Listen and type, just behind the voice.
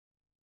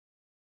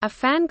A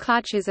fan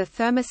clutch is a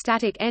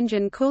thermostatic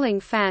engine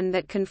cooling fan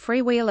that can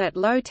freewheel at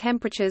low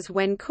temperatures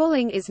when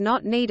cooling is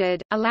not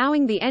needed,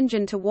 allowing the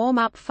engine to warm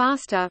up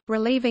faster,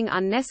 relieving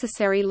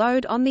unnecessary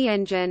load on the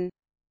engine.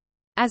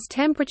 As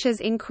temperatures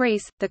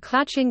increase, the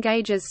clutch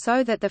engages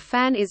so that the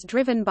fan is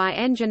driven by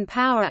engine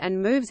power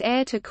and moves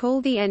air to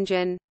cool the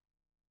engine.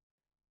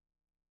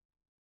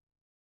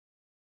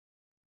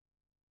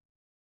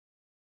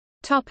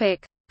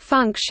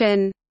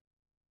 Function.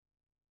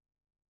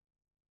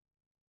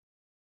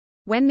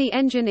 When the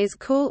engine is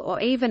cool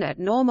or even at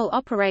normal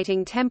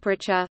operating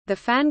temperature, the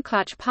fan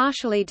clutch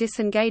partially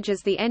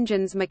disengages the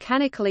engine's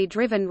mechanically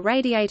driven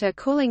radiator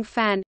cooling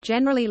fan,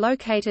 generally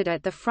located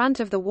at the front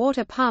of the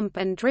water pump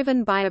and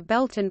driven by a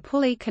belt and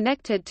pulley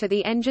connected to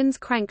the engine's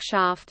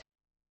crankshaft.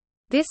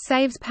 This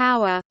saves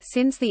power,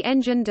 since the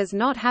engine does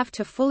not have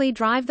to fully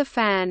drive the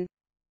fan.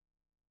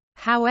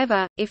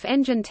 However, if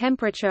engine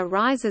temperature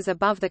rises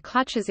above the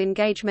clutch's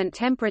engagement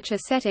temperature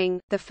setting,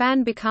 the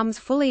fan becomes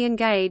fully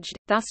engaged,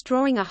 thus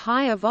drawing a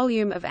higher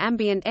volume of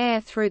ambient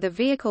air through the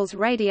vehicle's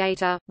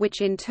radiator,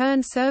 which in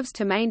turn serves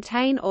to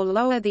maintain or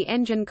lower the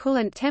engine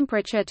coolant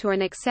temperature to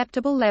an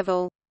acceptable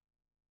level.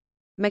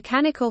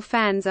 Mechanical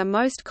fans are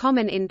most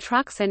common in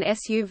trucks and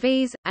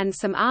SUVs, and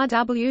some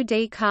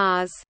RWD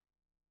cars.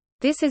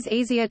 This is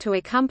easier to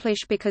accomplish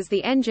because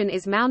the engine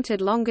is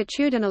mounted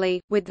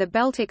longitudinally, with the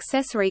belt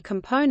accessory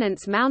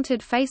components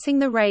mounted facing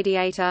the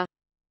radiator.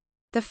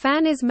 The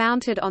fan is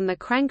mounted on the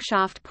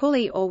crankshaft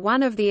pulley or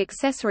one of the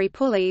accessory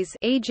pulleys,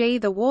 e.g.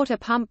 the water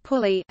pump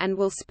pulley, and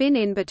will spin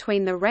in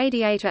between the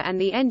radiator and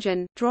the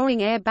engine,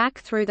 drawing air back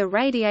through the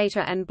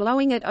radiator and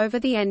blowing it over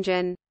the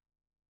engine.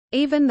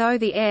 Even though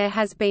the air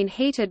has been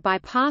heated by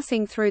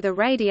passing through the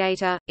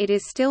radiator, it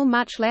is still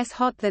much less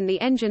hot than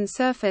the engine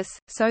surface,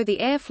 so the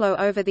airflow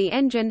over the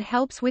engine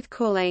helps with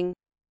cooling.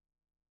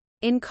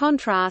 In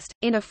contrast,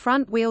 in a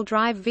front-wheel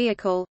drive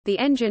vehicle, the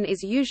engine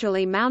is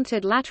usually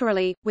mounted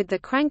laterally, with the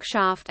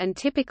crankshaft and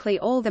typically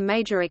all the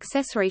major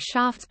accessory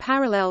shafts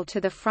parallel to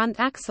the front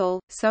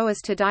axle, so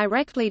as to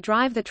directly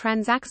drive the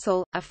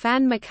transaxle. A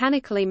fan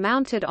mechanically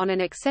mounted on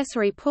an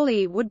accessory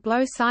pulley would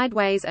blow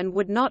sideways and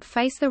would not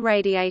face the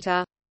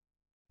radiator.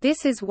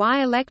 This is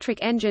why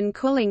electric engine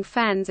cooling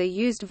fans are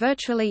used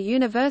virtually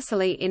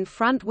universally in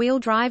front-wheel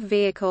drive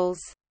vehicles.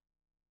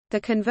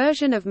 The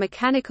conversion of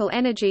mechanical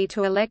energy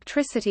to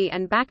electricity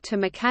and back to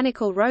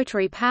mechanical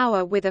rotary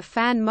power with a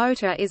fan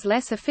motor is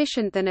less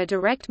efficient than a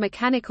direct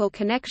mechanical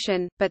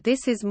connection, but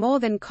this is more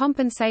than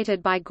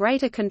compensated by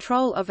greater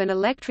control of an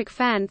electric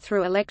fan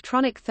through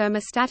electronic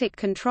thermostatic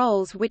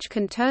controls which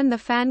can turn the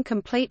fan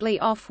completely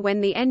off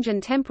when the engine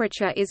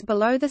temperature is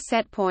below the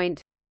set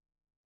point.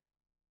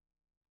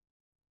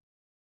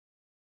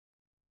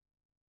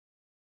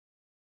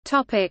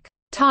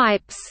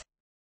 Types.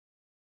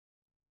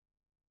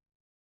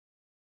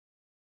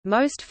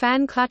 Most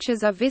fan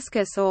clutches are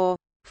viscous or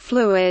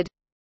fluid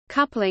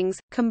couplings,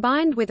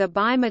 combined with a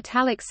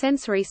bimetallic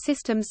sensory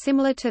system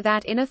similar to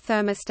that in a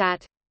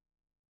thermostat.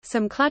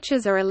 Some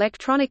clutches are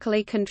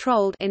electronically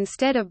controlled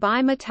instead of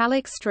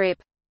bimetallic strip.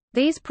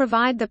 These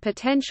provide the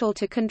potential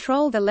to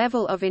control the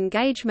level of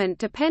engagement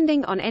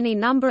depending on any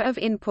number of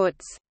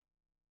inputs.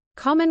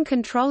 Common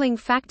controlling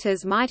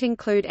factors might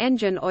include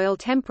engine oil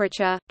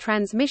temperature,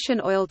 transmission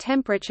oil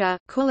temperature,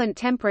 coolant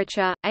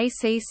temperature,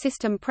 AC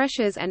system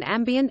pressures and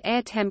ambient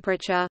air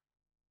temperature.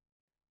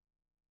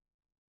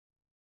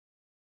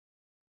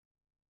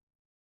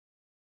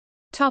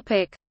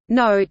 Topic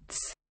Notes.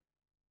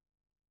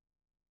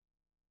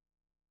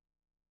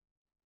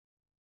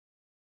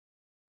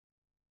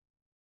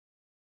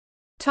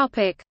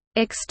 Topic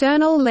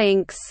External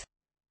links.